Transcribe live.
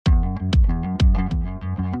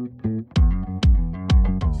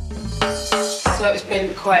So it's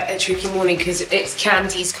been quite a tricky morning because it's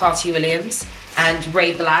Candice, Carty-Williams and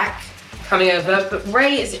Ray Black coming over, but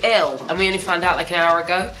Ray is ill and we only found out like an hour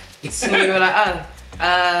ago. So we were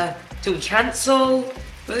like, do we cancel?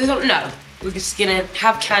 But we thought, no. We're just gonna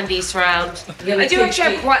have Candice around. I do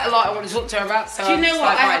actually have quite a lot I want to talk to her about. So do you know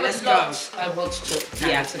what? I have let's a lot go. I want to talk to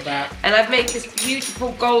Candice about. And I've made this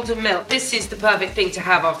beautiful golden milk. This is the perfect thing to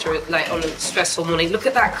have after like on a stressful morning. Look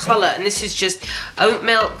at that colour, and this is just oat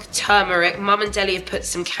milk, turmeric. Mum and Deli have put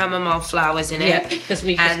some chamomile flowers in it. Yeah, because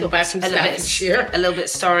we just got back from Staffordshire. A little bit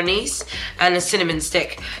star anise and a cinnamon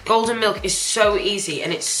stick. Golden milk is so easy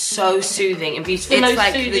and it's so soothing and beautiful. It's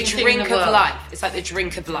like the drink of life. It's like the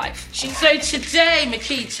drink of life. So today,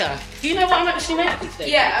 Makita, do you know what I'm actually making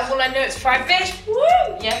today? Yeah, well I know it's fried fish. Woo!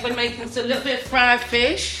 Yeah, we're making a little bit of fried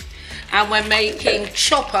fish, and we're making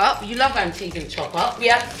chop up. You love Antiguan chop up.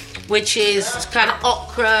 Yeah. Which is kind of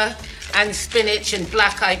okra and spinach and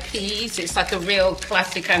black eyed peas. It's like a real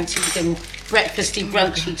classic Antiguan breakfasty,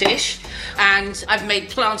 brunchy dish. And I've made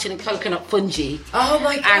plantain and coconut fungi. Oh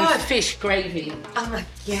my God. And fish gravy. Oh my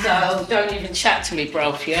God. So don't even chat to me,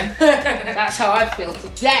 bro, yeah? That's how I feel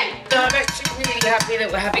today. No, I'm actually really happy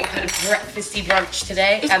that we're having kind of breakfasty brunch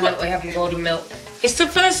today and that we're having golden milk. It's the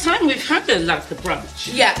first time we've had a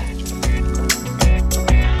brunch. Yeah.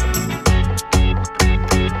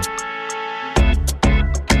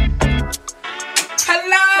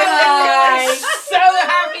 Hello! So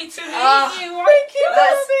happy to meet you. Thank you for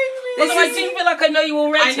having me. I do feel like I know you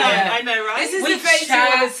already. I know, right? This is the face you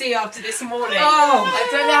want to see after this morning. Oh. I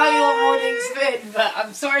don't know how your morning's been, but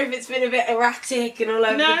I'm sorry if it's been a bit erratic and all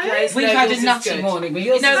over the place. We've had a nutty morning, but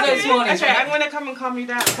yours this morning. Okay, I'm going to come and calm you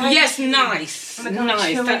down. Yes, nice.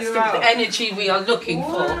 Nice. That's the energy we are looking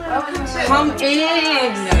for. Come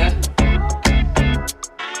in.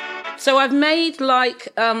 So I've made like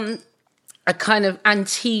a kind of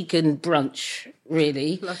Antiguan brunch,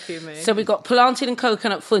 really. Lucky me. So we've got plantain and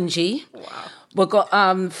coconut fungi. Wow. We've got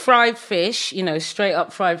fried fish, straight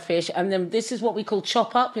up fried fish. And then this is what we call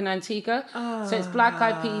chop up in Antigua. Oh. So it's black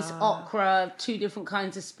eyed peas, okra, 2 different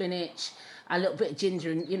kinds of spinach, a little bit of ginger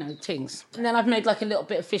and, things. And then I've made like a little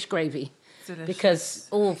bit of fish gravy. Delicious. Because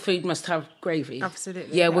all food must have gravy.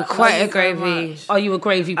 Absolutely. Yeah, we're quite a gravy. Are you a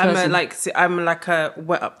gravy person? I'm like a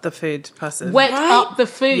wet up the food person. Wet up the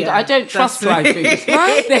food. Yeah, I don't trust dry food.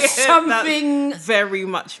 Right? There's something that's very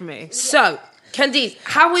much me. So, Candice,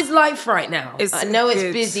 how is life right now? I know it's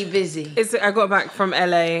good. busy. I got back from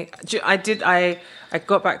LA. I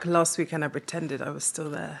got back last week and I pretended I was still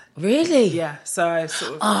there. Really? Yeah. So I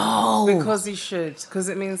sort of because you should, because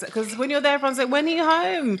it means because when you're there, everyone's like, "When are you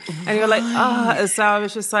home?" And you're like, "Ah." So I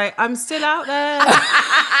was just like, "I'm still out there."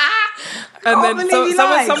 And then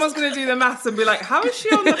someone's going to do the maths and be like, "How is she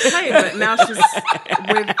on the plane?" But now she's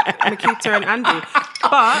with Makita and Andy.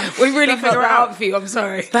 But we really got that out for you. I'm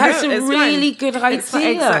sorry. That's a really good idea.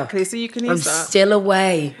 Exactly. So you can use that. I'm still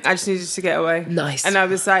away. I just needed to get away. Nice. And I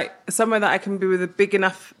was like, somewhere that I can be with a big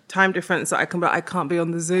enough time difference that I can, but I can't be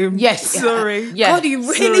on the Zoom. Yes. Sorry. Yeah. God,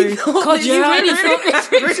 you really thought God, you really thought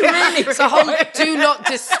this was really. It's a whole do not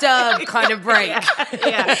disturb kind of break.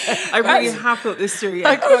 Yeah. I really have thought this through. Yeah.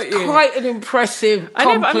 I got you. Quite an impressive, I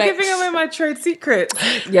know, complex. but I'm giving away my trade secrets.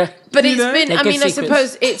 Yeah. But it's been, I mean, I secrets.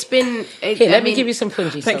 suppose it's been... Here, let me give you some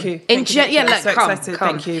fungi. Thank you. I'm so excited.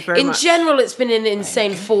 Come. Thank you very much. In general, it's been an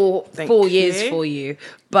insane four years for you.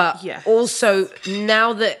 But also,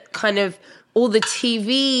 now that kind of all the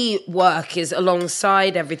TV work is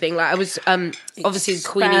alongside everything, like I was obviously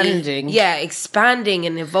expanding. Queenie. Yeah, expanding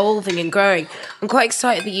and evolving and growing. I'm quite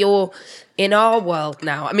excited that you're in our world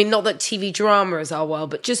now. I mean, not that TV drama is our world,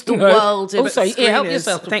 but just the world of... Also, help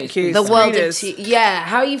yourself. Thank you. The world of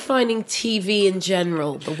how are you finding TV in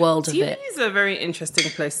general, the world of it? TV is a very interesting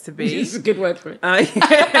place to be. It's a good word for it.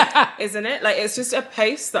 Isn't it? Like, it's just a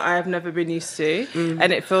pace that I have never been used to.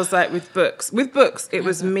 And it feels like with books, it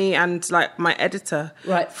was me and like my editor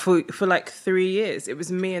for like 3 years. It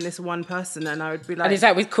was me and this one person, and I would be like... And is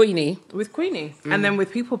that with Queenie? With Queenie. And then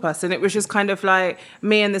with People Person, it was just kind of like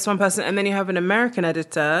me and this one person, and then you have an American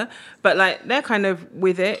editor, but like they're kind of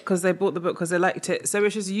with it because they bought the book because they liked it. So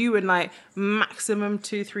it's just you and like maximum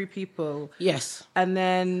 2-3 people. Yes. And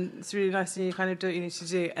then it's really nice and you kind of do what you need to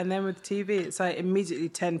do. And then with TV, it's like immediately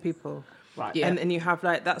 10 people. Right. Yeah. And you have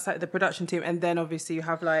like, that's like the production team. And then obviously you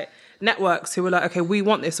have like networks who are like, okay, we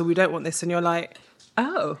want this or we don't want this. And you're like,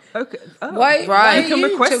 oh, okay. Oh, why you can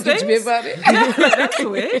request talking to me about it? That's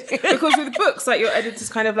weird. Because with books, like your editor's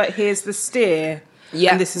kind of like, here's the steer.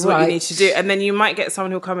 Yeah, and this is what you need to do. And then you might get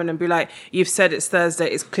someone who'll come in and be like, you've said it's Thursday,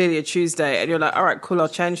 it's clearly a Tuesday. And you're like, all right, cool, I'll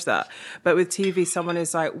change that. But with TV, someone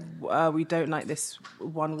is like, we don't like this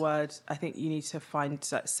one word. I think you need to find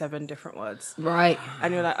like 7 different words. Right.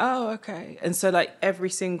 And you're like, oh, okay. And so like every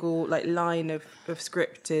single like line of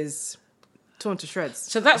script is torn to shreds.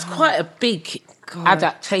 So that's quite a big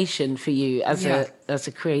adaptation for you as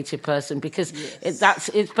a creative person, because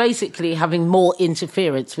it's basically having more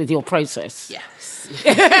interference with your process. Yes.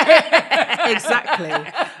 Exactly.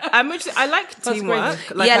 Which I like teamwork.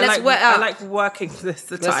 Like, I like working this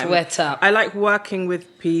the time. Let's wet up. I like working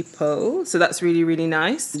with people, so that's really, really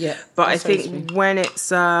nice. Yeah. But I think when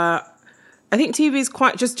it's I think TV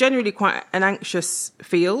is generally quite an anxious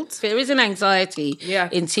field. There is an anxiety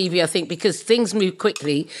in TV, I think, because things move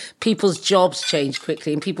quickly, people's jobs change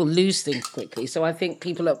quickly, and people lose things quickly. So I think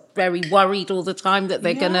people are very worried all the time that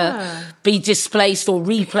they're going to be displaced or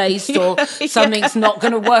replaced or something's not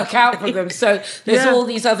going to work out for them. So there's all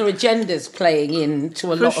these other agendas playing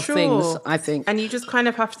into a lot of things, I think. And you just kind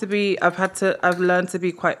of have to be, I've learned to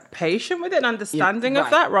be quite patient with it and understanding of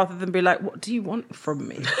that, rather than be like, what do you want from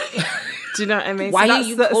me? Do you know what I mean? Why are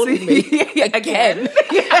you calling me again?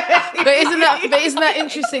 But isn't that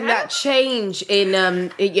interesting, that change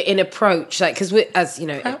in approach? Like, because as you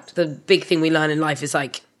know, the big thing we learn in life is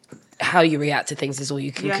like how you react to things is all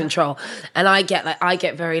you can control. And I get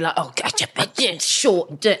very like, oh, gotcha,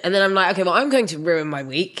 short, and then I'm like, okay, well, I'm going to ruin my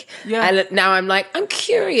week. Yeah. And now I'm like, I'm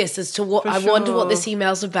curious as to what wonder what this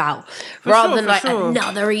email's about, rather than like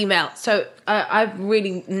another email. So I've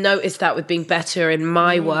really noticed that with being better in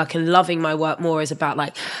my work and loving my work more is about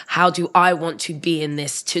like, how do I want to be in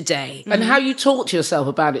this today? And how you talk to yourself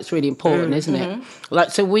about it's really important, isn't it?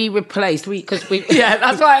 Like, so we replaced, that's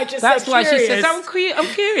why I just that's why curious. She says,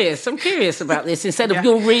 I'm curious about this, instead of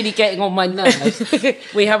you're really getting on my nerves.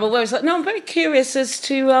 We have a word, it's like, no, I'm very curious as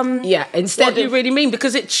to instead what you really mean,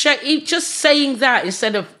 because it just saying that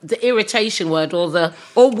instead of the irritation word or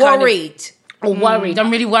worried. Or worried.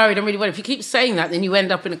 I'm really worried. If you keep saying that, then you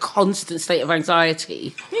end up in a constant state of anxiety.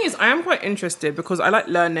 The thing is, I am quite interested because I like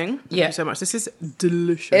learning. Thank you so much. This is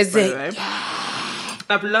delicious, by the way.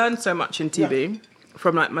 I've learned so much in TV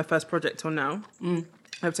from like my first project till now.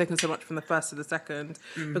 I've taken so much from the first to the second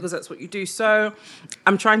because that's what you do. So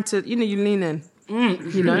I'm trying to, you lean in.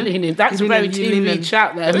 You know, leaning. That's a very TV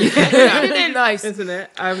chat there. Nice, isn't it?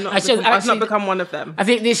 I've not become one of them. I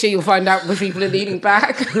think this year you'll find out when people are leaning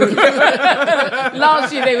back.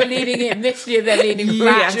 Last year they were leaning in. This year they're leaning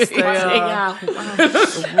back. Yes, they are.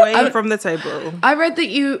 Away from the table. I read that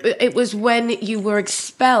it was when you were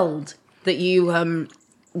expelled that you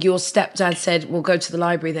your stepdad said, "We'll go to the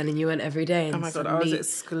library then," and you went every day. And oh my God, I was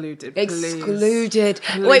excluded. Excluded.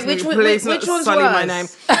 Wait, which one's sully my name?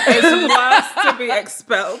 It's worse to be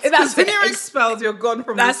expelled. That's when you're expelled, you're gone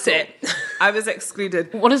from the school. That's it. I was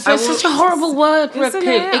excluded. What is that? Such a horrible word for a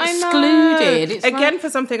kid. Excluded. It's again, for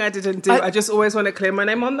something I didn't do. I just always want to clear my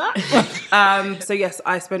name on that. So yes,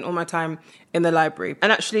 I spent all my time in the library,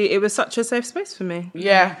 and actually, it was such a safe space for me.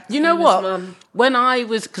 Yeah, you know what? When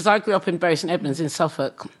because I grew up in Bury St Edmunds in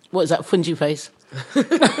Suffolk. What is that? Fungi face.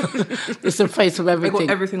 It's the face of everything.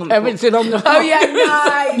 Everything on the floor. Oh yeah,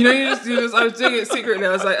 nice. you just. I was doing it secretly.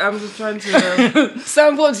 I was like, I'm just trying to. So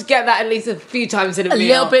important to get that at least a few times in a meal. A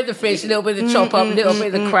little bit of the fish, a little bit of the chop up, a little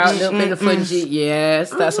bit of the kraut, a little bit of the fungi. Yes,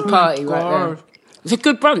 that's a party right there. It's a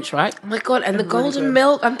good brunch, right? Oh my God, and the golden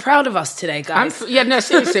milk. I'm proud of us today, guys.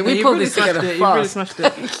 Seriously, we pulled this together fast. You really smashed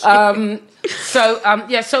it.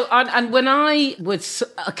 And when I would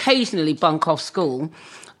occasionally bunk off school,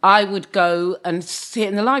 I would go and sit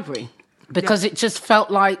in the library because it just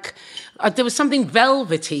felt like there was something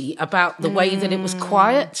velvety about the way that it was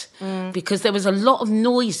quiet because there was a lot of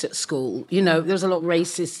noise at school. You know, there was a lot of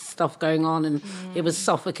racist stuff going on, and it was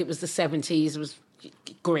Suffolk, it was the 70s, it was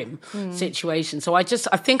grim situation. So I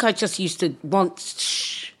think I just used to want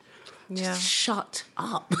shut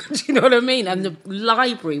up. Do you know what I mean? And the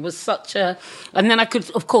library was and then I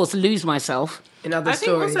could, of course, lose myself in other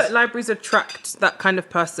stories. I think also libraries attract that kind of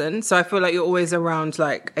person. So I feel like you're always around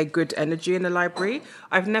like a good energy in the library.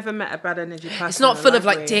 I've never met a bad energy person. It's not full of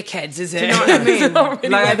like dickheads, is it? Do you know what I mean? Not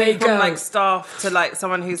really like from like staff to like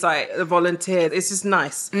someone who's like a volunteer. It's just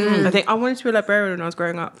nice. I think I wanted to be a librarian when I was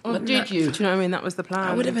growing up. What did you? Do you know what I mean? That was the plan.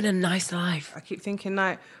 That would have been a nice life. I keep thinking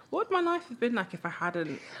like, what would my life have been like if I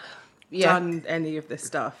hadn't done any of this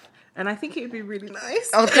stuff. And I think it would be really nice.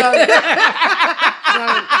 Oh, don't.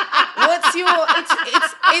 What's your...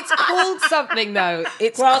 It's called something, though.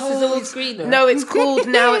 It's Grass called, is always greener. No, it's called...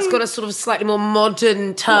 Now it's got a sort of slightly more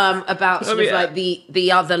modern term about sort of like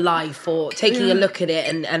the other life, or taking a look at it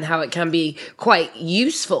and how it can be quite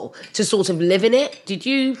useful to sort of live in it. Did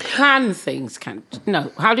you plan things,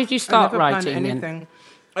 No. How did you start writing? Anything.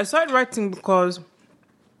 I started writing because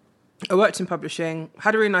I worked in publishing,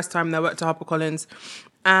 had a really nice time there, worked at HarperCollins.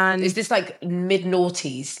 And is this like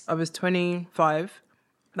mid-noughties? I was 25.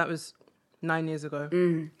 That was 9 years ago.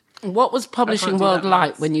 What was publishing world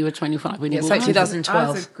like when you were 25? When it's like 2012.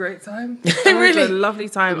 That was a great time. It was a lovely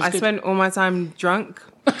time. I spent all my time drunk.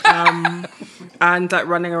 And like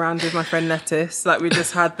running around with my friend Lettuce, like we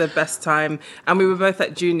just had the best time. And we were both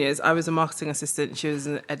like juniors. I was a marketing assistant, she was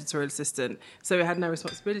an editorial assistant, so we had no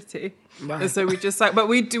responsibility. Right. And so we just like, but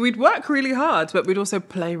we'd work really hard, but we'd also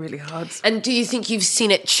play really hard. And do you think you've seen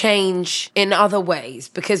it change in other ways?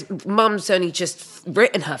 Because Mum's only just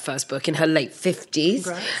written her first book in her late 50s,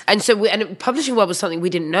 right. And so publishing world was something we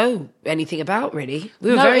didn't know anything about, really. We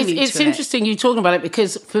were very new to it. It's interesting you talking about it,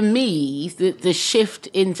 because for me the shift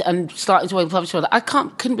into and starting to work in publishing world, I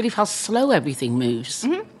couldn't believe how slow everything moves.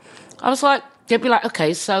 Mm-hmm. I was like, they'd be like,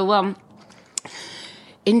 okay, so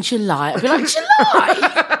in July, I'd be like,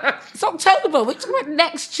 July? It's October, we're talking about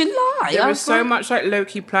next July. There was so much like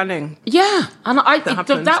low-key planning. Yeah, and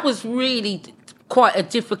that was really quite a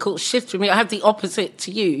difficult shift for me. I have the opposite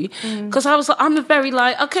to you, because I was like, I'm a very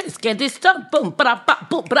like, okay, let's get this done. Boom, ba-da-ba,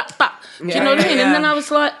 boom, ba-da-ba. Do you know what I mean? Yeah. And then I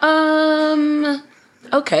was like,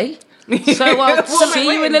 okay. So I'll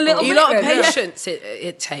see you in a little bit. A lot of patience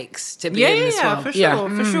it takes to be in this world.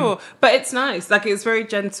 For sure. But it's nice. Like, it's very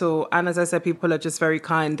gentle. And as I said, people are just very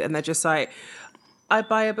kind. And they're just like, I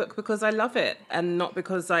buy a book because I love it, and not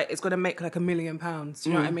because like it's going to make like £1 million.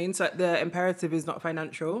 You know what I mean? So the imperative is not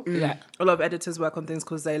financial. Yeah. A lot of editors work on things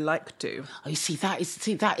because they like to. Oh, you see, that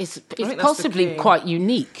is possibly quite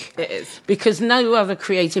unique. It is, because no other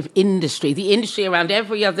creative industry, the industry around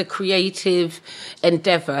every other creative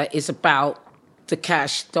endeavor, is about the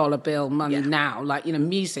cash, dollar bill, money now. Like,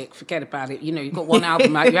 music, forget about it. You've got one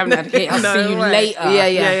album out, you haven't had a hit, I'll see you later.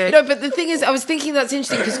 Yeah. But the thing is, I was thinking that's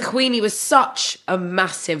interesting because Queenie was such a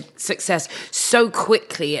massive success so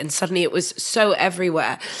quickly, and suddenly it was so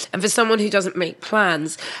everywhere. And for someone who doesn't make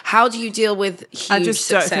plans, how do you deal with huge success? I just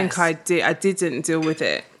don't think I did. I didn't deal with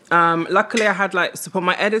it. Luckily, I had like support.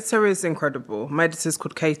 My editor is incredible. My editor's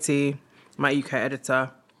called Katie, my UK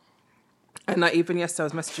editor. And like, even yesterday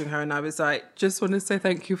I was messaging her and I was like, just want to say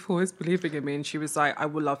thank you for always believing in me. And she was like, I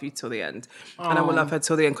will love you till the end. Aww. And I will love her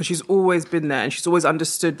till the end, because she's always been there, and she's always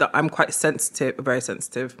understood that I'm quite sensitive, very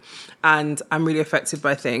sensitive, and I'm really affected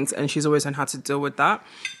by things, and she's always known how to deal with that.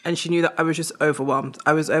 And she knew that I was just overwhelmed.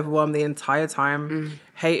 I was overwhelmed the entire time.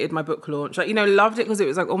 Hated my book launch. Like, loved it because it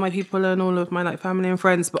was like all my people and all of my like family and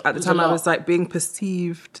friends. But at the time I was like, being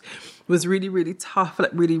perceived was really, really tough,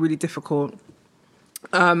 like really, really difficult.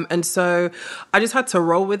 And so I just had to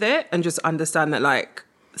roll with it and just understand that like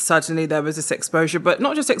suddenly there was this exposure, but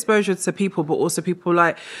not just exposure to people, but also people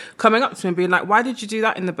like coming up to me and being like, why did you do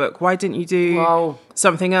that in the book? Why didn't you do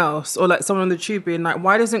something else? Or like someone on the tube being like,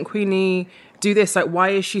 why doesn't Queenie do this? Like, why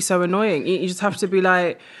is she so annoying? You just have to be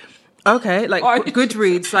like, okay, like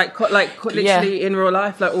Goodreads, like literally in real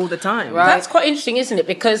life, like all the time. Right? That's quite interesting, isn't it?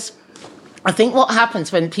 Because I think what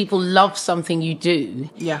happens when people love something you do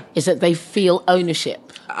is that they feel ownership.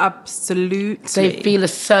 Absolutely. They feel a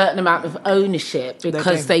certain amount of ownership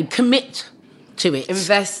because they commit to it.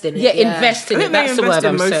 Invest in it. Yeah, invest in it. That's the word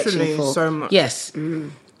I'm searching for. So much. Yes.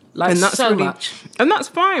 Like, and that's so really, much. And that's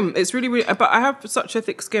fine. It's really, really... But I have such a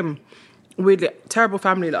thick skin. Really terrible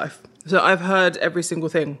family life. So I've heard every single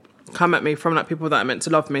thing come at me from like people that are meant to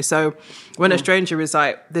love me. So when a stranger is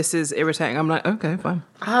like, this is irritating, I'm like, okay, fine.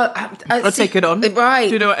 I'll take it on. Right.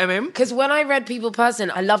 Do you know what I mean? Because when I read People Person,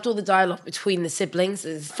 I loved all the dialogue between the siblings.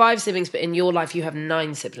 There's 5 siblings, but in your life you have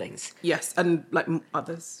 9 siblings. Yes, and like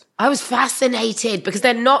others. I was fascinated because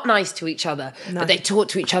they're not nice to each other, but they talk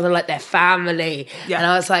to each other like they're family. Yeah. And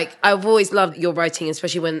I was like, I've always loved your writing,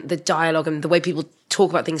 especially when the dialogue and the way people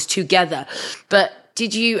talk about things together. But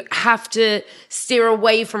did you have to steer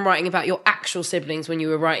away from writing about your actual siblings when you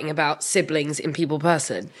were writing about siblings in People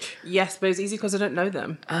Person? Yes, but it's easy because I don't know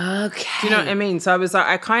them. Okay. Do you know what I mean? So I was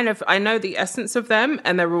like, I know the essence of them,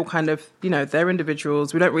 and they're all kind of, they're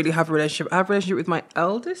individuals. We don't really have a relationship. I have a relationship with my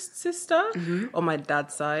eldest sister on my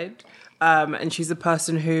dad's side. And she's a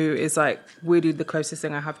person who is like really the closest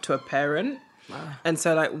thing I have to a parent. Wow. And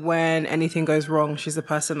so like when anything goes wrong, she's the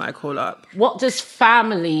person that I call up. What does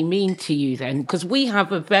family mean to you then? Because we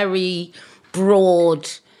have a very broad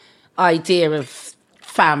idea of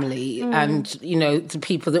family and, you know, the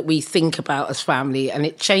people that we think about as family, and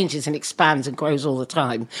it changes and expands and grows all the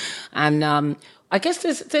time. And I guess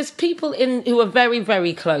there's people who are very,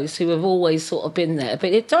 very close who have always sort of been there,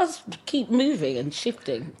 but it does keep moving and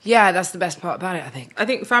shifting. Yeah, that's the best part about it, I think. I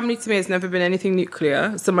think family to me has never been anything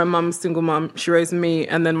nuclear. So my mum's single mum, she raised me,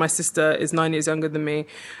 and then my sister is 9 years younger than me.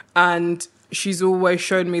 And she's always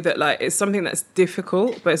shown me that, like, it's something that's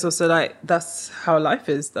difficult, but it's also, like, that's how life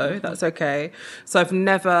is, though. That's okay. So I've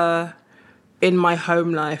never, in my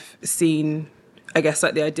home life, seen, I guess,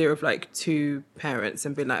 like, the idea of, like, two parents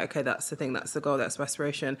and being like, okay, that's the thing, that's the goal, that's my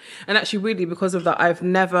aspiration. And actually, really, because of that, I've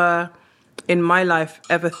never, in my life,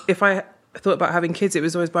 ever, if I thought about having kids, it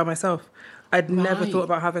was always by myself. I'd never thought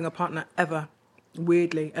about having a partner, ever,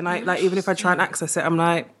 weirdly. And I, like, even if I try and access it, I'm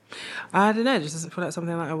like, I don't know, it just doesn't feel like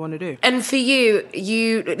something that I want to do. And for you,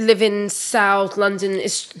 you live in South London,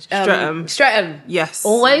 Streatham. Streatham? Yes.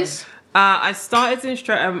 Always? I started in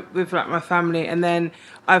Streatham with, like, my family, and then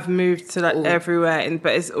I've moved to, like, everywhere,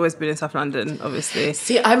 but it's always been in South London, obviously.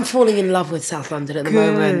 See, I'm falling in love with South London at the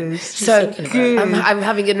moment. So I'm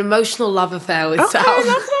having an emotional love affair with South. I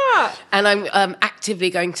love that. And I'm actively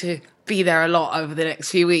going to be there a lot over the next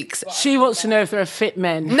few weeks. She wants to know if there are fit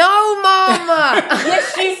men. No, Mama!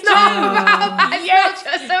 Yes, It's not about that. It's not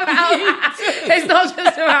just about that. It's not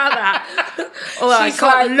just about that. Although She's I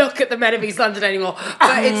can't like- look at the men of East London anymore.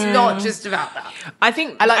 But it's not just about that. I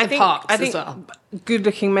think I like the parks as well.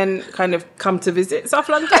 Good-looking men kind of come to visit South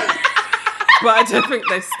London, but I don't think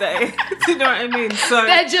they stay. Do you know what I mean? So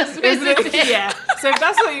They're just visiting. Yeah. So if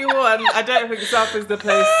that's what you want, I don't think South is the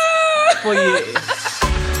place for you.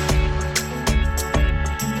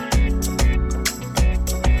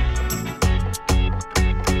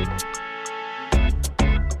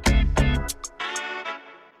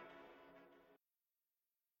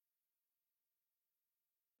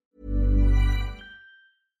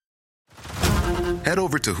 Head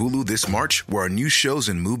over to Hulu this March, where our new shows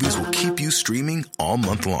and movies will keep you streaming all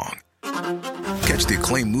month long. Catch the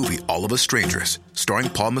acclaimed movie All of Us Strangers, starring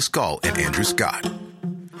Paul Mescal and Andrew Scott.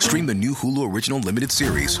 Stream the new Hulu original limited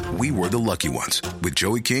series We Were the Lucky Ones with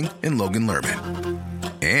Joey King and Logan Lerman.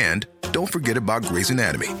 And don't forget about Grey's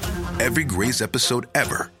Anatomy. Every Grey's episode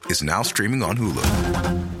ever is now streaming on Hulu.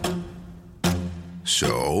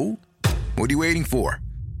 So, what are you waiting for?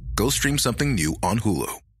 Go stream something new on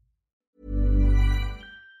Hulu.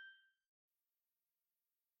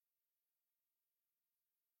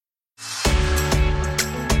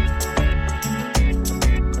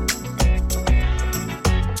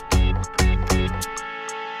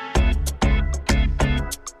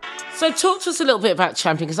 So talk to us a little bit about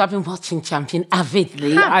Champion, because I've been watching Champion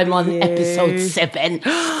avidly. I'm on episode 7.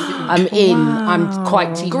 I'm in. I'm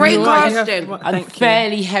quite deep. Great in. casting. I'm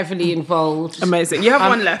fairly heavily involved. Amazing. You have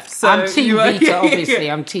one left. So I'm Team are- Vita, obviously.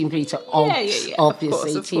 I'm Team Vita,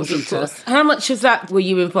 obviously. Team Vita. How much of that were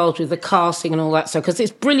you involved with, the casting and all that stuff? Because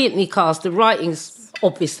it's brilliantly cast. The writing's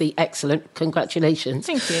obviously excellent. Congratulations.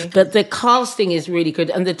 Thank you. But the casting is really good,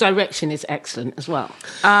 and the direction is excellent as well.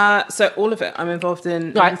 So all of it, I'm involved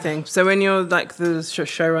in Right. everything. So when you're like the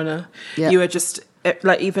showrunner, you are just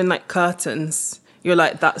like, even like curtains, you're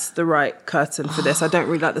like, that's the right curtain for this. I don't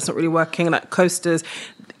really like, that's not really working. Like coasters,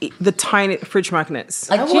 the tiny fridge magnets.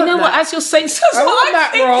 Do you know what? As you're saying, as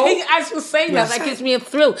you're saying that gives me a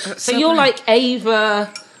thrill. So you're like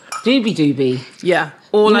Ava Doobie Doobie. Yeah.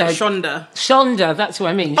 Or You like know, Shonda. Shonda, that's what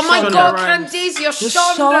I mean. Oh my Shonda God, Rhimes. Candice, you're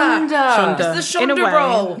Shonda. Shonda. It's the Shonda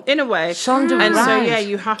role. In a way. Shonda And so, Rhimes. yeah,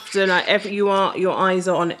 you have to, like, your eyes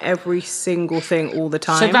are on every single thing all the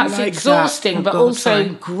time. So that's Like exhausting, that. but Oh, God, also sorry.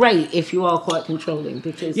 great if you are quite controlling,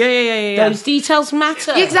 because Yeah. those details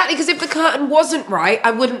matter. Yeah, exactly, because if the curtain wasn't right,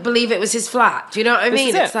 I wouldn't believe it was his flat. Do you know what I mean?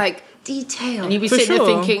 is It's it. like detail. And you'd be For sitting sure.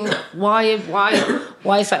 there thinking, why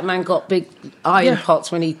has that man got big iron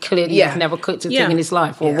pots when he clearly has never cooked a thing in his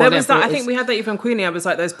life, or There whatever was that. it I is. think we had that even Queenie. I was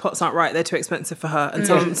like, those pots aren't right. They're too expensive for her. And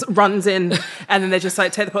someone runs in, and then they just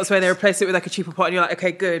like take the pots away and they replace it with like a cheaper pot. And you're like,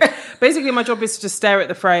 okay, good. Basically, my job is to just stare at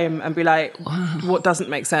the frame and be like, what doesn't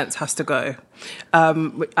make sense has to go.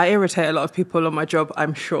 I irritate a lot of people on my job,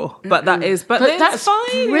 I'm sure, but that is. But that's fine.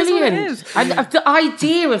 It is what it brilliant. is. The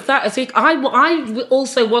idea of that, I think, I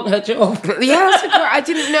also want her job. Yeah, that's great. I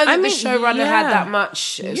didn't know that I the mean, showrunner had yeah. that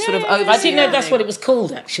much sort of over. I didn't know that's what it was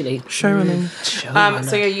called, actually. Showrunning.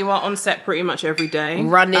 So yeah, you are on set pretty much every day.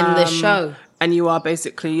 Running the show. And you are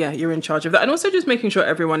basically, you're in charge of that. And also just making sure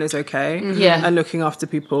everyone is okay. And looking after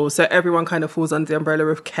people. So everyone kind of falls under the umbrella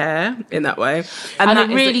of care in that way. And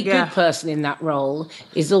a really good person in that role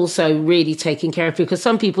is also really taking care of people. Because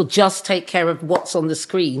some people just take care of what's on the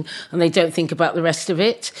screen and they don't think about the rest of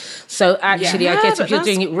it. So actually, I guess if you're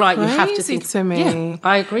doing it right, you have to think. To me. Yeah,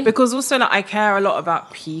 I agree. Because also, like, I care a lot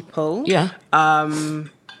about people. Yeah.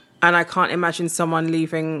 And I can't imagine someone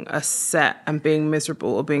leaving a set and being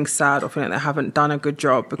miserable or being sad or feeling like they haven't done a good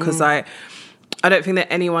job, because I don't think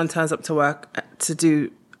that anyone turns up to work to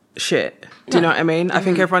do shit. Do you know what I mean? I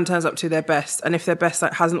think everyone turns up to their best. And if their best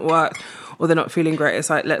like hasn't worked or they're not feeling great, it's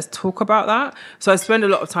like, let's talk about that. So I spend a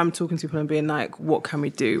lot of time talking to people and being like, what can we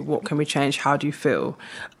do? What can we change? How do you feel?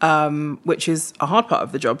 Which is a hard part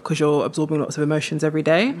of the job because you're absorbing lots of emotions every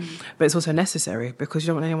day. But it's also necessary because you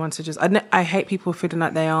don't want anyone to just... I hate people feeling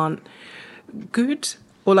like they aren't good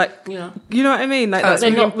or like, you know what I mean? Like that's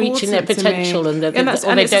they're really not reaching their potential and they don't,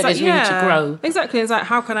 there's room to grow. Exactly. It's like,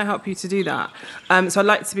 how can I help you to do that? So I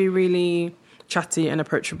like to be really chatty and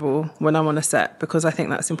approachable when I'm on a set because I think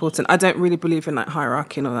that's important. I don't really believe in like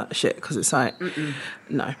hierarchy and all that shit because it's like,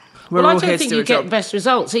 no. We're all I don't think you get job. the best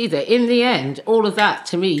results either. In the end, all of that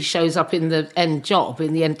to me shows up in the end job,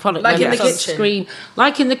 in the end product. Like in the kitchen. Screen.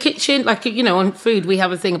 Like in the kitchen, like, you know, on food, we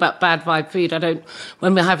have a thing about bad vibe food.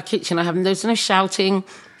 When we have a kitchen, there's no shouting,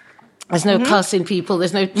 there's no cussing people,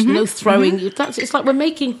 there's no throwing. It's like we're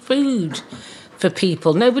making food for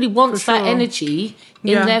people. Nobody wants that energy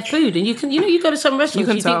in their food. And you go to some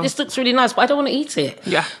restaurants, you think this looks really nice, but I don't want to eat it.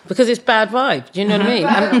 Yeah. Because it's bad vibe. Do you know what I mean?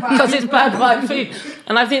 And because it's bad vibe food.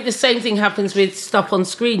 And I think the same thing happens with stuff on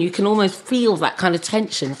screen. You can almost feel that kind of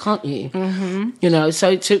tension, can't you? You know,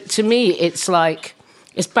 so to me, it's like,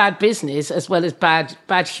 it's bad business as well as bad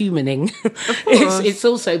humaning. It's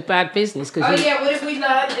also bad business. What have we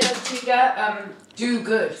learned in Antigua? Do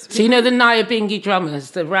good. So you know the Nyabingi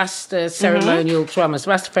drummers, the Rasta ceremonial drummers,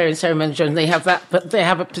 Rastafarian ceremonial drummers, they have that, but they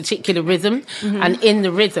have a particular rhythm. And in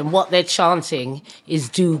the rhythm, what they're chanting is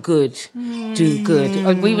do good, do good.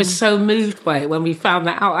 And we were so moved by it when we found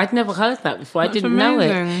that out. I'd never heard that before. I didn't know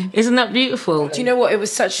it. Isn't that beautiful? Do you know what? It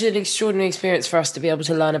was such an extraordinary experience for us to be able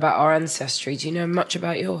to learn about our ancestry. Do you know much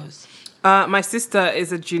about yours? My sister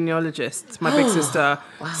is a genealogist, my big sister.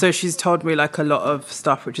 Wow. So she's told me like a lot of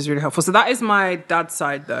stuff, which is really helpful. So that is my dad's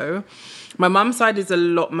side, though. My mum's side is a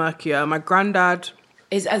lot murkier. My granddad...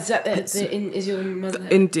 Is your mother...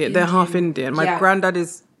 Indian. They're half Indian. My granddad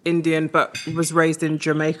is Indian, but was raised in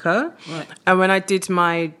Jamaica. Right. And when I did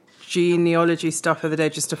my genealogy stuff the other day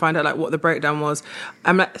just to find out like what the breakdown was,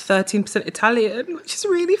 I'm like 13% Italian, which is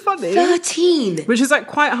really funny. 13? Which is like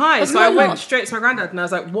quite high. So I went straight to my granddad and I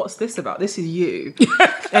was like, what's this about? This is you.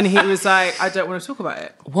 And he was like, I don't want to talk about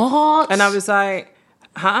it. What? And I was like,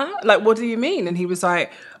 huh? Like, what do you mean? And he was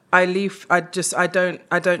like, I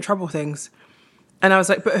don't trouble things. And I was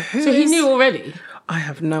like, but who? So he knew already? I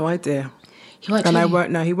have no idea. He won't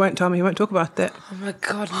tell me, he won't talk about it. Oh my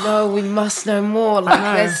God, no, we must know more. Like,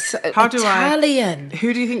 there's Italian.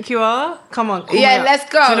 Who do you think you are? Come on. Let's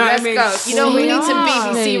go. You know let's go. You know, we need some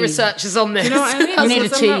BBC researchers on this. You know what I mean? We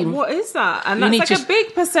need a team. Like, what is that? And that's like a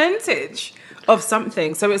big percentage of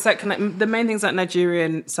something. So it's like the main things like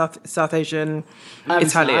Nigerian, South Asian,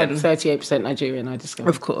 Italian. I'm 38% Nigerian, I discovered.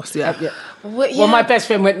 Of course, yeah. Well, my best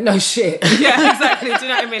friend went, no shit. Yeah, exactly. Do you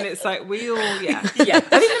know what I mean? It's like we all, yeah. I think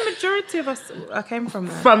the majority of us came from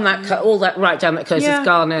there. From that, all that right down that coast. It's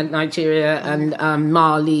Ghana, Nigeria, and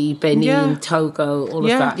Mali, Benin, Togo, all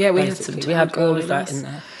of that. Yeah, we had all of that in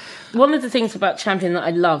there. One of the things about Champion that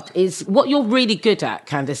I loved is what you're really good at,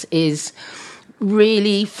 Candice, is...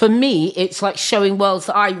 really, for me, it's like showing worlds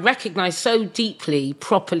that I recognise so deeply,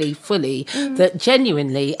 properly, fully, that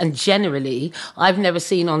genuinely and generally I've never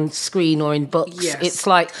seen on screen or in books. Yes. It's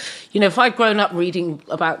like, you know, if I'd grown up reading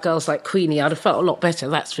about girls like Queenie, I'd have felt a lot better,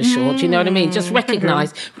 that's for sure. Do you know what I mean? Just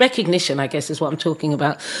recognition, I guess, is what I'm talking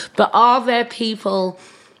about. But are there people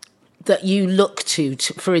that you look to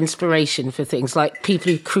for inspiration for things, like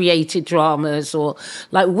people who created dramas, or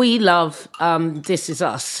like we love This Is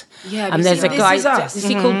Us. Yeah, and there's a guy, is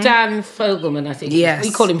he called Dan Fogelman, I think? Yes.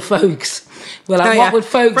 We call him Fogs. We're like, what would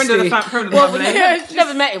Fogs do? Friend of the family.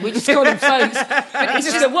 Never met him, we just call him Fogs. But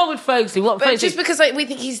he's just what would Fogs do? Just because like, we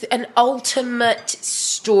think he's an ultimate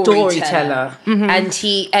storyteller. And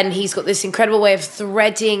he's got this incredible way of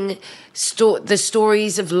threading the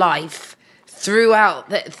stories of life throughout,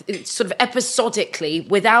 sort of episodically,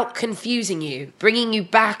 without confusing you, bringing you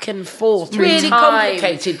back and forth. Really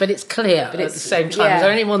complicated, but it's clear at the same time. Is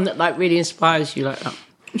there anyone that like really inspires you like that?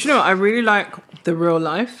 Do you know what? I really like the real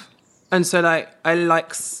life. And so, like, I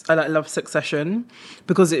love Succession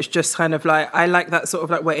because it's just kind of like, I like that sort of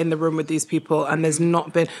like we're in the room with these people and there's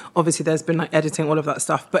been like editing, all of that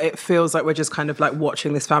stuff, but it feels like we're just kind of like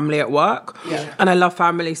watching this family at work. Yeah. And I love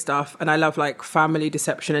family stuff and I love like family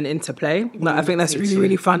deception and interplay. Like, I think that's really,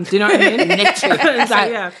 really fun. Do you know what I mean? Literally. So,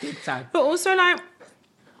 yeah. But also, like,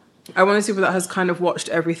 I want to see people that has kind of watched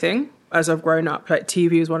everything as I've grown up. Like,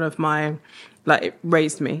 TV is one of my, like, it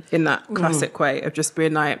raised me in that classic way of just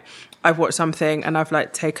being like, I've watched something and I've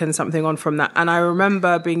like taken something on from that. And I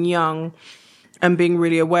remember being young and being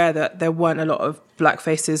really aware that there weren't a lot of black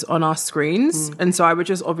faces on our screens. And so I would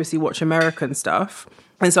just obviously watch American stuff.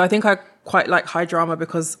 And so I think I quite like high drama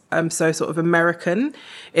because I'm so sort of American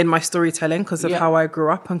in my storytelling because of how I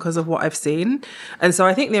grew up and because of what I've seen. And so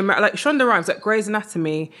I think like Shonda Rhimes, like Grey's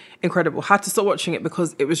Anatomy, incredible. Had to stop watching it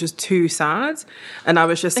because it was just too sad. And I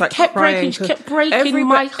was just like crying. She kept breaking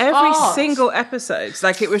my heart. Every single episode.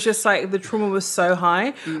 Like, it was just like the trauma was so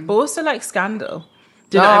high. But also like Scandal.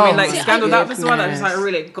 Do you know what I mean? Like, Scandal, that was the one that just like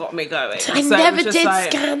really got me going. I never did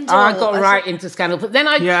Scandal. I got right into Scandal. But then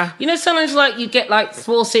you know, sometimes like you get like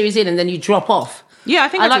 4 series in and then you drop off. Yeah, I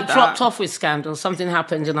think I like dropped off with Scandal. Something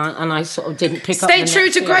happened and I sort of didn't pick up. Stay true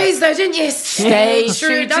to Grey's though, didn't you? Stay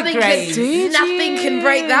true to Grey's. Nothing can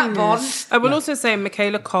break that bond. I will also say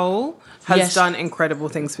Michaela Cole has done incredible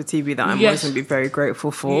things for TV that I'm always going to be very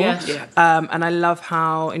grateful for. And I love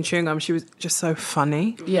how in Chewing Gum she was just so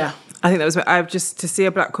funny. Yeah. I think that was just to see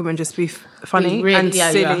a black woman just be funny and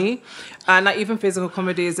silly. And like even physical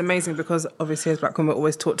comedy is amazing because obviously as black women we're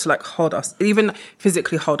always taught to like hold us, even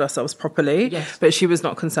physically hold ourselves properly. Yes. But she was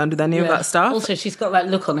not concerned with any of that stuff. Also, she's got that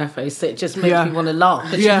look on her face that just makes me want to laugh.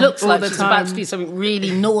 But she looks like she's about to do something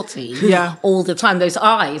really naughty all the time. Those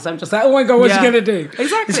eyes, I'm just like, oh my God, what's she going to do?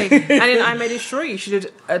 Exactly. And in I May Destroy You, she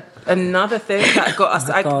did another thing that got us.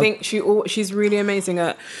 I think she's really amazing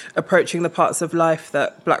at approaching the parts of life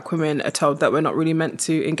that black women are told that we're not really meant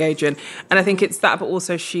to engage in. And I think it's that, but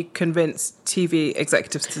also she convinced TV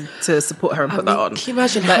executives to support her and put that on. Can you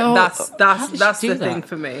imagine that's the thing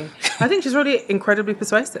for me. I think she's really incredibly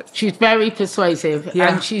persuasive. She's very persuasive,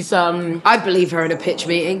 and she's. I'd believe her in a pitch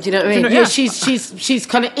meeting. Do you know what I mean? Yeah, she's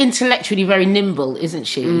kind of intellectually very nimble, isn't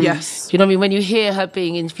she? Yes. Do you know what I mean? When you hear her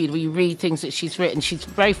being interviewed, when you read things that she's written, she's a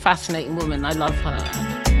very fascinating woman. I love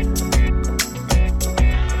her.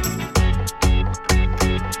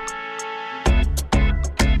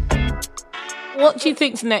 What do you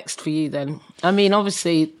think's next for you then? I mean,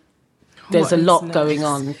 obviously, there's a lot going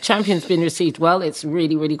on. Champion's been received well. It's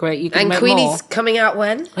really, really great. You can make Queenie's more. Coming out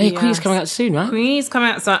when? Oh, yeah, Queenie's coming out soon, right? Queenie's coming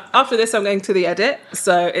out. So after this, I'm going to the edit.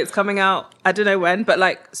 So it's coming out, I don't know when, but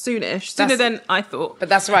like soonish. Sooner than I thought. But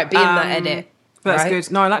that's right, be in that edit. That's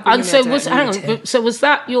good. No, I like being in the edit. So was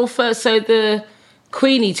that your first, so the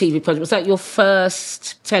Queenie TV project, was that your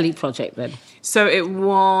first telly project then? So it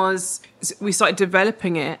was, we started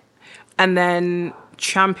developing it. And then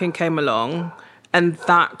Champion came along and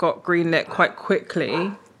that got greenlit quite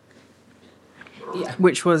quickly,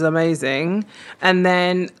 which was amazing. And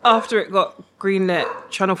then after it got greenlit,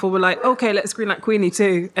 Channel 4 were like, okay, let's greenlight Queenie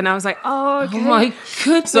too. And I was like, oh, okay. Oh my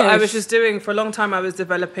goodness. So I was just doing, for a long time, I was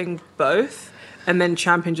developing both. And then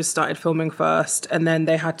Champion just started filming first, and then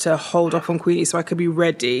they had to hold off on Queenie so I could be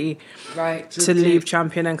ready to leave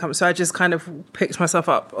Champion and come. So I just kind of picked myself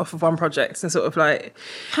up off of one project and sort of like...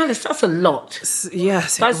 Candice, that's a lot.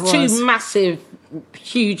 Yes, that's two massive,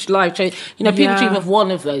 huge life change. You know, people dream of one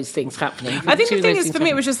of those things happening. I think the thing is, for me,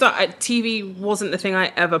 it was just that TV wasn't the thing I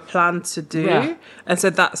ever planned to do. Yeah. And so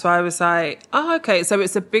that's why I was like, oh, okay, so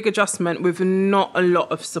it's a big adjustment with not a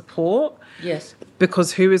lot of support. Yes.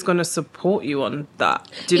 Because who is going to support you on that?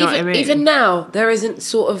 Do you know what I mean? Even now, there isn't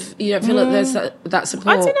sort of, you don't feel like there's that support.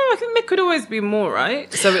 I don't know, I think there could always be more,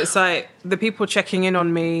 right? So it's like the people checking in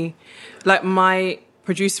on me, like my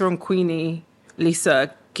producer on Queenie,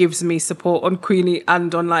 Lisa, gives me support on Queenie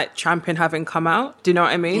and on like Champion having come out. Do you know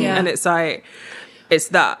what I mean? Yeah. And it's like... It's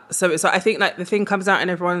that. So it's like, I think like the thing comes out and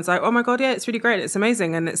everyone's like, oh my God, yeah, it's really great. It's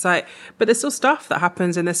amazing. And it's like, but there's still stuff that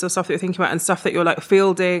happens and there's still stuff that you're thinking about and stuff that you're like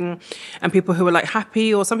fielding and people who are like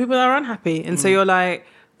happy or some people are unhappy. And so you're like,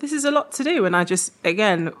 this is a lot to do. And I just,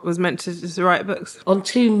 again, was meant to just write books. On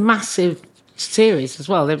two massive series as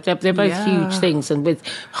well. They're both huge things and with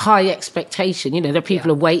high expectation. You know, there are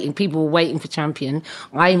people are waiting. People are waiting for Champion.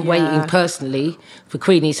 I'm waiting personally for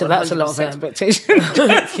Queenie, so 100%. That's a lot of expectation.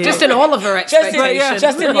 Just an Oliver expectation.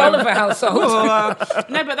 Just in the Oliver household.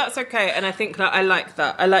 No, but that's okay. And I think that I like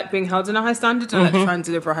that. I like being held in a high standard and I like to try and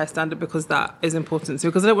deliver a high standard because that is important to me.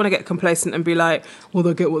 Because I don't want to get complacent and be like, well,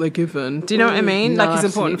 they'll get what they're given. Do you know what I mean? No, like, it's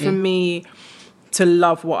important for me to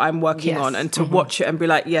love what I'm working Yes. on and to watch it and be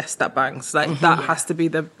like, yes, that bangs. Like that has to be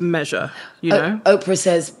the measure, you know? Oprah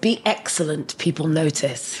says, be excellent, people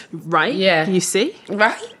notice. Right? Yeah. You see?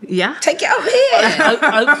 Right? Yeah. Take it up here.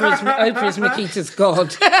 Oprah's Makita's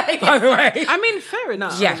God, by the way. I mean, fair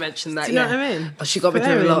enough. Yeah, I mentioned that. Do you know what I mean? Oh, she got me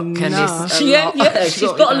Fair through a lot, enough. Candice.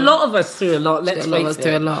 She's got a lot of us through a lot. Let's Let us face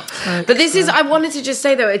do a it. lot. But this is, I wanted to just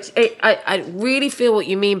say though, I really feel what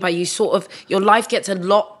you mean by you sort of, your life gets a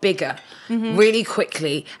lot bigger really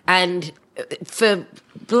quickly. And for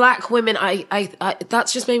black women, I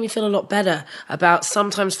that's just made me feel a lot better about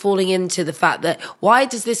sometimes falling into the fact that why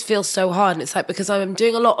does this feel so hard? And it's like, because I'm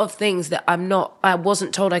doing a lot of things that I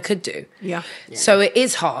wasn't told I could do. Yeah. So it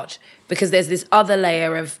is hard because there's this other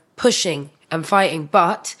layer of pushing and fighting,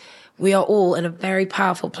 but we are all in a very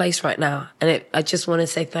powerful place right now. And I just want to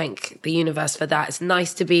say thank the universe for that. It's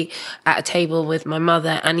nice to be at a table with my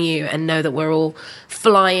mother and you and know that we're all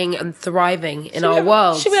flying and thriving in our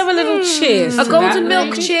world. Should we have a little cheers? A to golden that, milk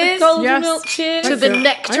maybe? cheers? Golden Yes. milk cheers. To the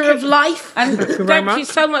nectar of life. And very thank much. you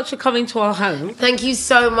so much for coming to our home. Thank you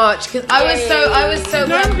so much. Because I was so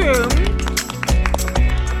Thank you.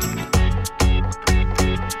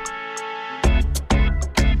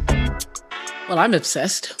 Well, I'm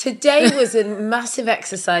obsessed. Today was a massive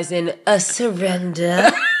exercise in a surrender.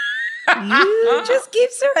 You just keep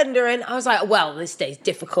surrendering. I was like, well, this day's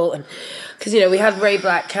difficult. And because, we had Ray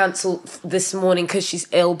Black cancelled this morning because she's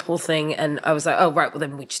ill, poor thing. And I was like, oh, right, well,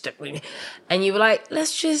 then we just don't really. And you were like,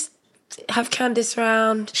 let's just have Candice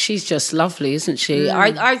round. She's just lovely, isn't she?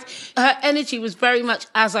 Her energy was very much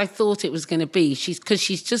as I thought it was going to be.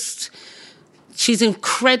 She's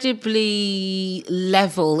incredibly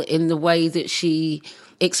level in the way that she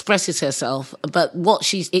expresses herself, but what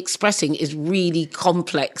she's expressing is really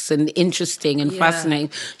complex and interesting and fascinating.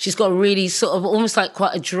 She's got a really sort of almost like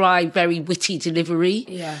quite a dry, very witty delivery.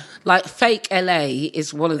 Yeah. Like Fake LA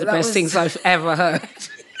is one of the best things I've ever heard.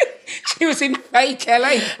 She was in Fake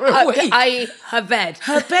LA for a week. Her bed.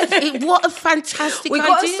 What a fantastic idea.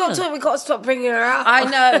 We got to stop bringing her out. I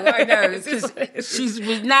know. Because she's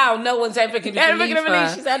now no one's ever going to believe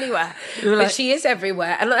her. She's anywhere. You're like- But she is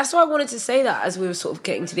everywhere. And that's why I wanted to say that as we were sort of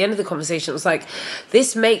getting to the end of the conversation. It was like,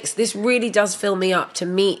 this really does fill me up to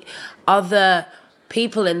meet other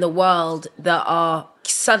people in the world that are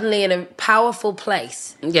suddenly in a powerful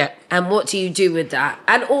place. Yeah. And what do you do with that?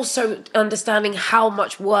 And also understanding how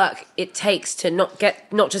much work it takes to not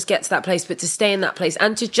just get to that place, but to stay in that place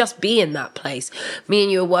and to just be in that place. Me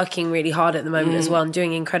and you are working really hard at the moment as well and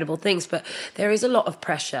doing incredible things, but there is a lot of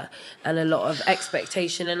pressure and a lot of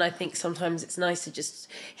expectation. And I think sometimes it's nice to just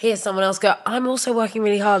hear someone else go, I'm also working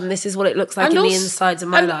really hard and this is what it looks like in the insides of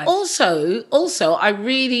my life. Also,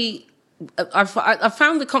 I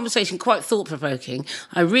found the conversation quite thought-provoking.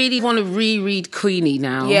 I really want to reread Queenie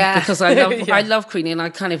now. Yeah. Because I love Queenie and I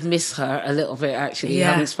kind of miss her a little bit, actually. Yeah.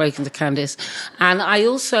 I haven't spoken to Candice. And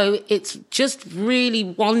it's just really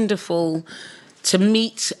wonderful to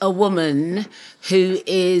meet a woman who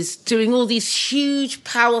is doing all these huge,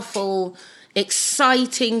 powerful,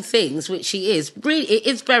 exciting things, which she is. Really, it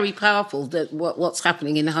is very powerful that what's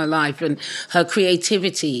happening in her life and her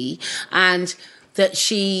creativity, and that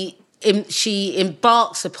she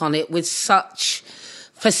embarks upon it with such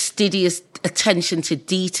fastidious attention to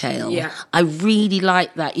detail. Yeah. I really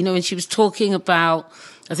like that. And she was talking about,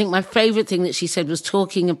 I think my favourite thing that she said was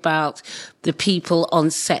talking about the people on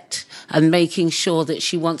set and making sure that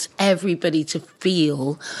she wants everybody to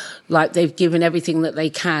feel like they've given everything that they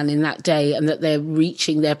can in that day and that they're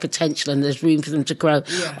reaching their potential and there's room for them to grow.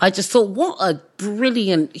 Yeah. I just thought, what a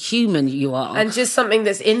brilliant human you are. And just something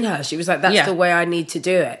that's in her. She was like, that's the way I need to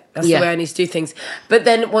do it. That's the way I need to do things. But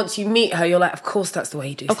then once you meet her, you're like, of course that's the way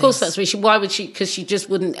you do things. Of course that's the way. Why would she? Because she just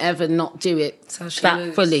wouldn't ever not do it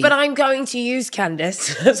that fully. But I'm going to use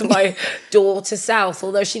Candice as my door to South,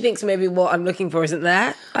 although she thinks maybe what I'm looking for isn't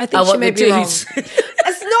there. I think she may be wrong. That's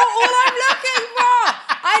not all I'm looking for.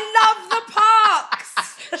 I love the parks.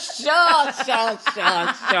 Sure.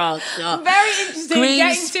 Very interesting.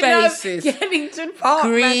 Green spaces. Getting to park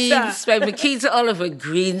green space. Makita Oliver,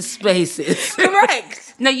 green spaces.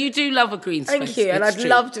 Correct. No, you do love a green space. Thank you. And I'd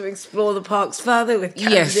love to explore the parks further with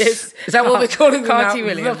Candice. Yes. Is that what we're calling them now?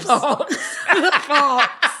 Carty-Williams. The parks. The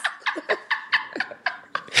parks.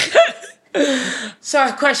 So,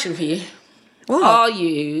 a question for you. What? Are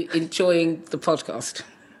you enjoying the podcast?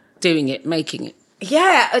 Doing it, making it?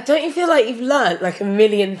 Yeah, don't you feel like you've learned like a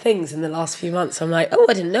million things in the last few months? I'm like, oh,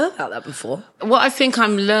 I didn't know about that before. What I think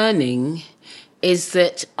I'm learning is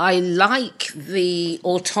that I like the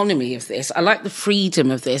autonomy of this. I like the freedom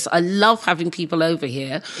of this. I love having people over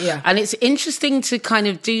here. Yeah. And it's interesting to kind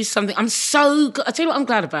of do something. I tell you what I'm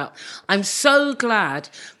glad about. I'm so glad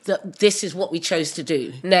that this is what we chose to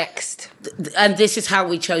do. Next. And this is how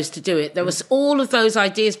we chose to do it. There was all of those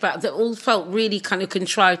ideas that all felt really kind of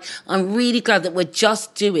contrived. I'm really glad that we're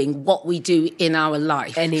just doing what we do in our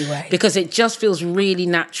life. Anyway. Because it just feels really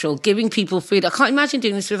natural. Giving people food. I can't imagine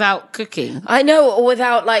doing this without cooking. I know, or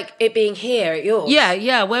without, like, it being here at yours.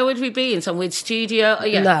 Yeah. Where would we be? In some weird studio?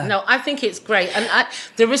 Yeah. No, I think it's great. And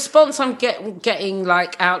the response I'm getting,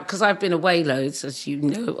 like, out, because I've been away loads, as you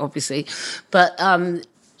know, obviously. But,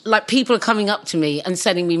 like, people are coming up to me and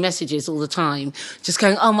sending me messages all the time, just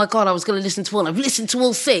going, oh my God, I was going to listen to one. I've listened to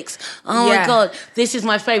all 6. Oh my God, this is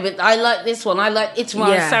my favourite. I like this one. I like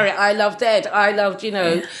Itamar and Sarah. I loved Ed. I loved,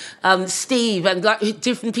 Steve. And like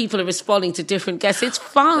different people are responding to different guests. It's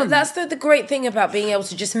fun. But that's the great thing about being able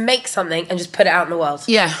to just make something and just put it out in the world.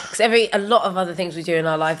 Yeah. Because a lot of other things we do in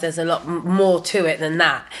our life, there's a lot more to it than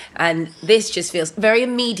that. And this just feels very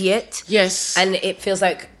immediate. Yes. And it feels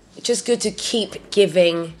like just good to keep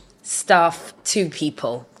giving stuff to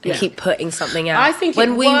people and keep putting something out. I think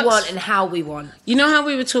when we works. want and how we want. You know how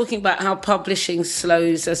we were talking about how publishing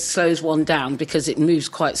slows one down because it moves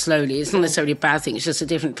quite slowly. It's not necessarily a bad thing. It's just a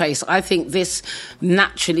different pace. I think this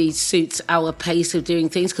naturally suits our pace of doing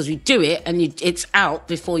things because we do it and it's out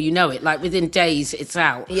before you know it. Like within days, it's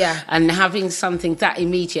out. Yeah. And having something that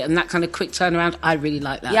immediate and that kind of quick turnaround, I really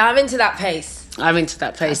like that. Yeah, I'm into that pace. I'm into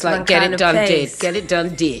that pace. That's like, get it done, pace. did. Get it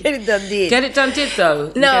done, did. Get it done, did. Get it done, did, though.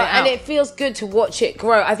 No, and it feels good to watch it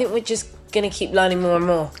grow. I think we're just going to keep learning more and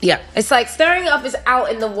more. Yeah. It's like Stirring Up is out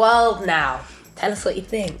in the world now. Tell us what you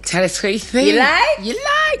think. Tell us what you think. You like? You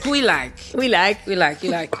like. We like. We like. We like.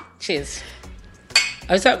 You like. Cheers.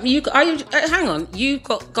 Oh, is that you? Hang on. You've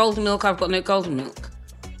got golden milk. I've got no golden milk.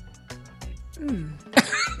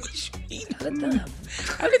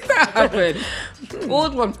 How did that happen?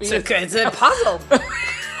 Board one for you. It's a puzzle.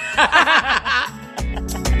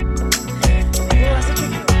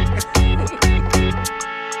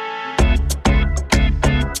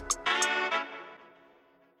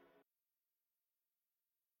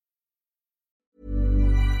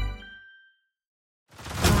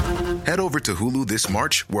 Head over to Hulu this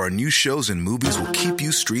March, where our new shows and movies will keep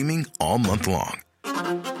you streaming all month long.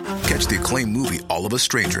 Catch the acclaimed movie All of Us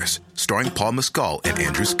Strangers, starring Paul Mescal and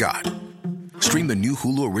Andrew Scott. Stream the new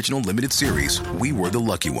Hulu original limited series We Were the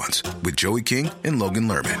Lucky Ones with Joey King and Logan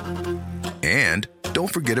Lerman. And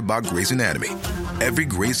don't forget about Grey's Anatomy. Every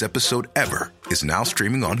Grey's episode ever is now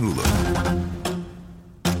streaming on Hulu.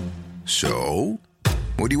 So,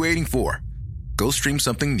 what are you waiting for? Go stream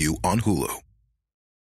something new on Hulu.